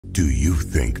Do you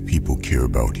think people care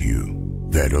about you,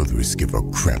 that others give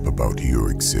a crap about your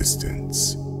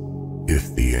existence?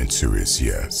 If the answer is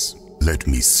yes, let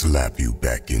me slap you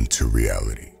back into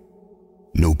reality.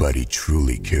 Nobody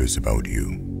truly cares about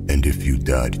you, and if you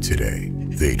died today,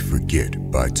 they'd forget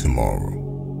by tomorrow.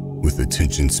 With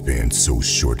attention spans so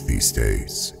short these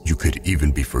days, you could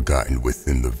even be forgotten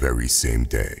within the very same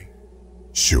day.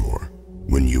 Sure,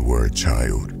 when you were a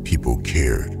child, people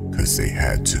cared because they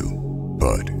had to.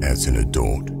 But as an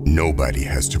adult, nobody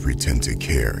has to pretend to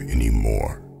care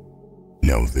anymore.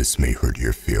 Now this may hurt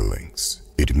your feelings.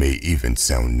 It may even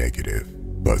sound negative,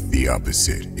 but the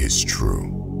opposite is true.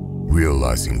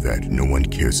 Realizing that no one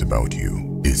cares about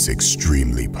you is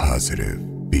extremely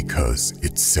positive because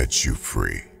it sets you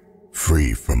free.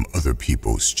 Free from other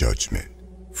people's judgment.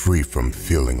 Free from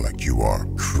feeling like you are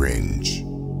cringe.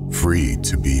 Free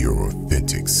to be your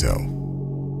authentic self.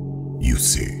 You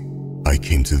see, I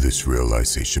came to this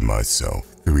realization myself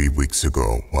 3 weeks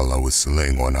ago while I was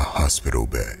laying on a hospital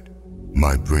bed.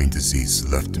 My brain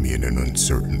disease left me in an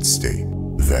uncertain state.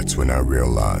 That's when I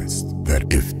realized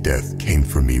that if death came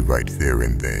for me right there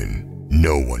and then,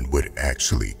 no one would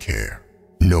actually care.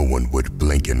 No one would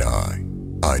blink an eye.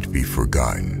 I'd be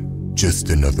forgotten.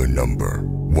 Just another number,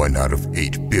 1 out of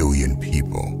 8 billion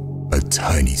people, a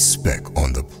tiny speck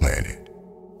on the planet.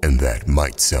 And that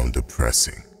might sound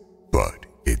depressing, but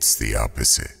it's the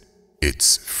opposite.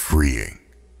 It's freeing.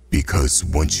 Because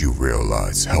once you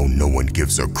realize how no one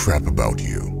gives a crap about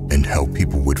you and how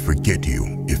people would forget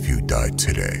you if you died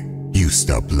today, you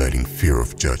stop letting fear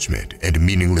of judgment and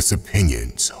meaningless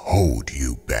opinions hold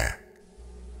you back.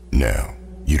 Now,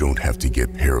 you don't have to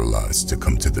get paralyzed to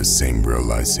come to the same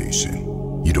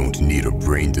realization. You don't need a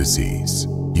brain disease.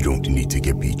 You don't need to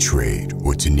get betrayed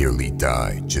or to nearly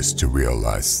die just to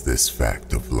realize this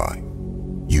fact of life.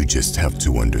 You just have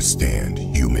to understand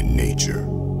human nature.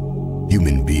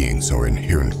 Human beings are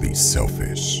inherently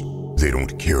selfish. They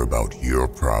don't care about your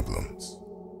problems.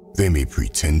 They may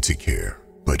pretend to care,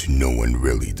 but no one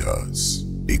really does.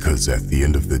 Because at the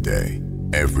end of the day,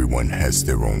 everyone has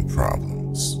their own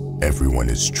problems. Everyone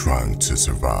is trying to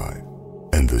survive.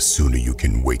 And the sooner you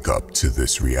can wake up to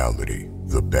this reality,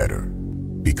 the better.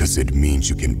 Because it means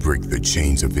you can break the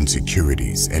chains of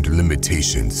insecurities and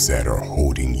limitations that are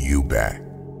holding you back.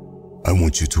 I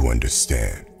want you to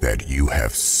understand that you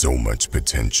have so much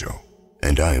potential.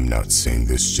 And I am not saying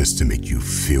this just to make you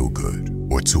feel good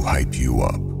or to hype you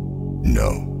up.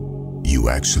 No, you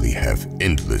actually have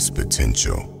endless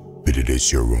potential, but it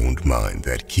is your own mind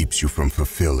that keeps you from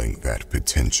fulfilling that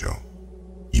potential.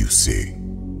 You see,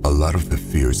 a lot of the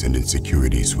fears and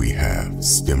insecurities we have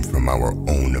stem from our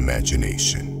own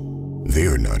imagination. They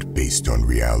are not based on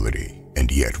reality,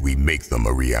 and yet we make them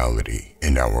a reality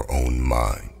in our own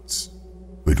minds.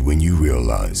 But when you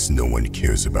realize no one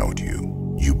cares about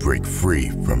you, you break free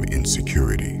from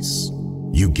insecurities.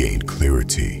 You gain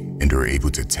clarity and are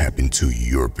able to tap into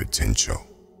your potential.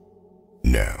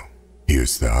 Now,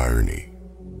 here's the irony.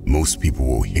 Most people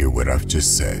will hear what I've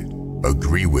just said,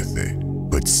 agree with it,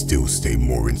 but still stay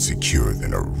more insecure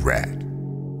than a rat.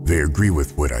 They agree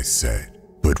with what I said,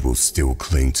 but will still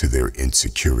cling to their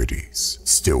insecurities,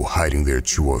 still hiding their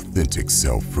true authentic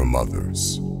self from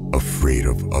others, afraid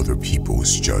of other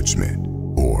people's judgment,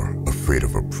 or afraid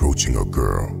of approaching a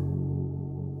girl.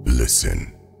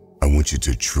 Listen, I want you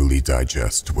to truly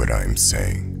digest what I am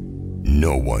saying.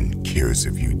 No one cares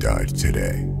if you died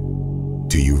today.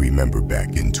 Do you remember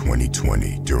back in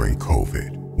 2020 during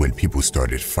COVID, when people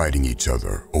started fighting each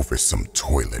other over some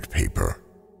toilet paper?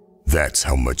 That's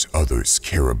how much others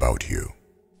care about you.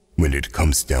 When it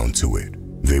comes down to it,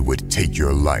 they would take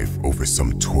your life over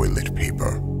some toilet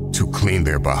paper to clean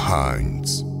their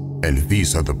behinds. And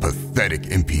these are the pathetic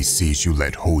NPCs you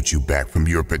let hold you back from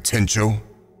your potential?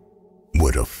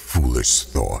 What a foolish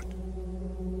thought.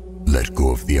 Let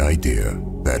go of the idea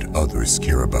that others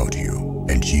care about you,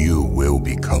 and you will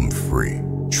become free,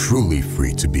 truly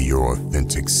free to be your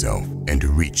authentic self and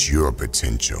reach your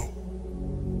potential.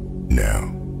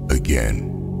 Now, again,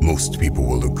 most people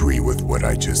will agree with what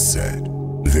I just said.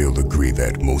 They'll agree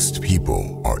that most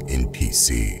people are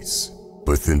NPCs.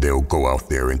 But then they'll go out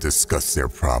there and discuss their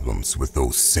problems with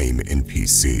those same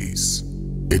NPCs.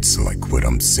 It's like what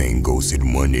I'm saying goes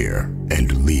in one ear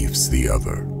and leaves the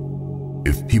other.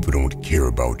 If people don't care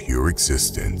about your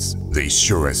existence, they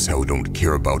sure as hell don't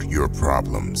care about your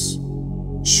problems.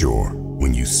 Sure,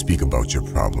 when you speak about your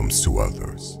problems to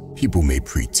others, people may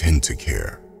pretend to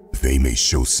care. They may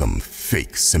show some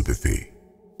fake sympathy,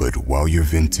 but while you're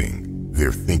venting,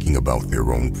 they're thinking about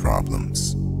their own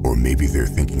problems. Or maybe they're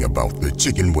thinking about the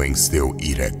chicken wings they'll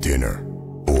eat at dinner,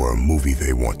 or a movie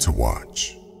they want to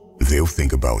watch. They'll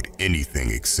think about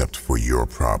anything except for your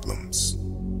problems.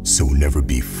 So never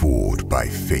be fooled by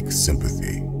fake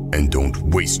sympathy, and don't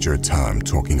waste your time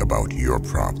talking about your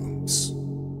problems.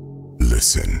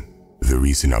 Listen, the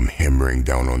reason I'm hammering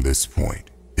down on this point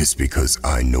is because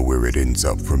I know where it ends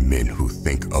up for men who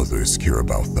think others care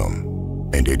about them,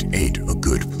 and it ain't a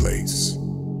good place.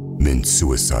 Men's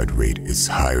suicide rate is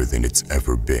higher than it's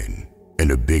ever been,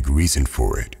 and a big reason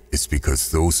for it is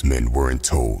because those men weren't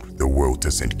told the world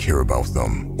doesn't care about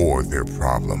them or their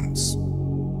problems.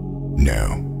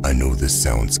 Now, I know this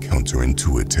sounds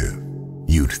counterintuitive.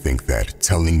 You'd think that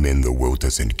telling men the world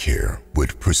doesn't care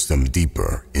would push them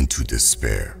deeper into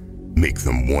despair, make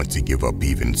them want to give up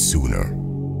even sooner.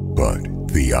 But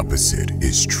the opposite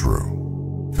is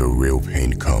true. The real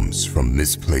pain comes from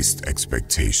misplaced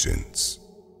expectations.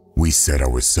 We set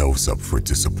ourselves up for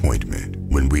disappointment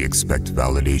when we expect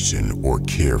validation or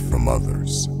care from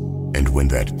others. And when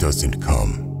that doesn't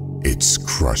come, it's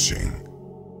crushing.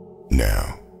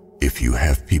 Now, if you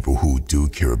have people who do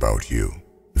care about you,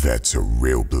 that's a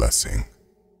real blessing.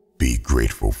 Be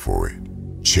grateful for it.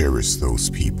 Cherish those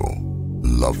people.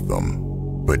 Love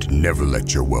them. But never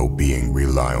let your well-being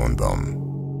rely on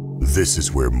them. This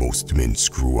is where most men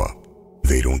screw up.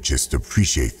 They don't just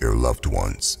appreciate their loved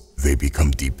ones, they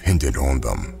become dependent on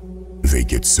them. They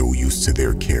get so used to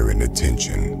their care and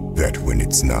attention that when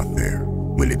it's not there,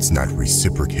 when it's not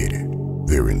reciprocated,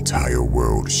 their entire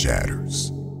world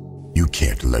shatters. You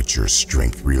can't let your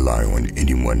strength rely on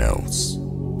anyone else.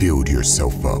 Build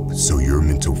yourself up so your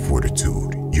mental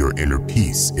fortitude, your inner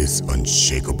peace is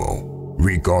unshakable,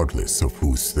 regardless of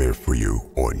who's there for you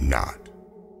or not.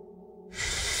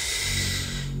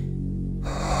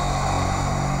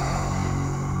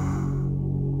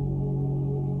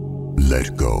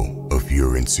 Let go of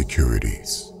your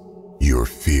insecurities. Your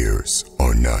fears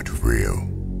are not real.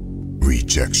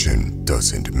 Rejection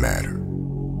doesn't matter,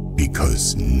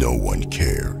 because no one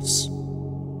cares.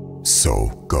 So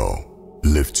go,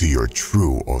 live to your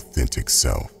true, authentic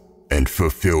self, and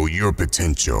fulfill your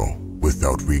potential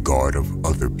without regard of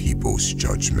other people's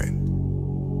judgment.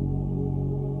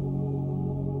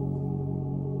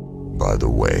 By the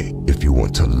way, if you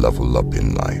want to level up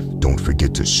in life, don't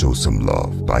forget to show some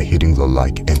love by hitting the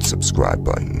like and subscribe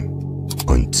button.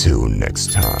 Until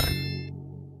next time.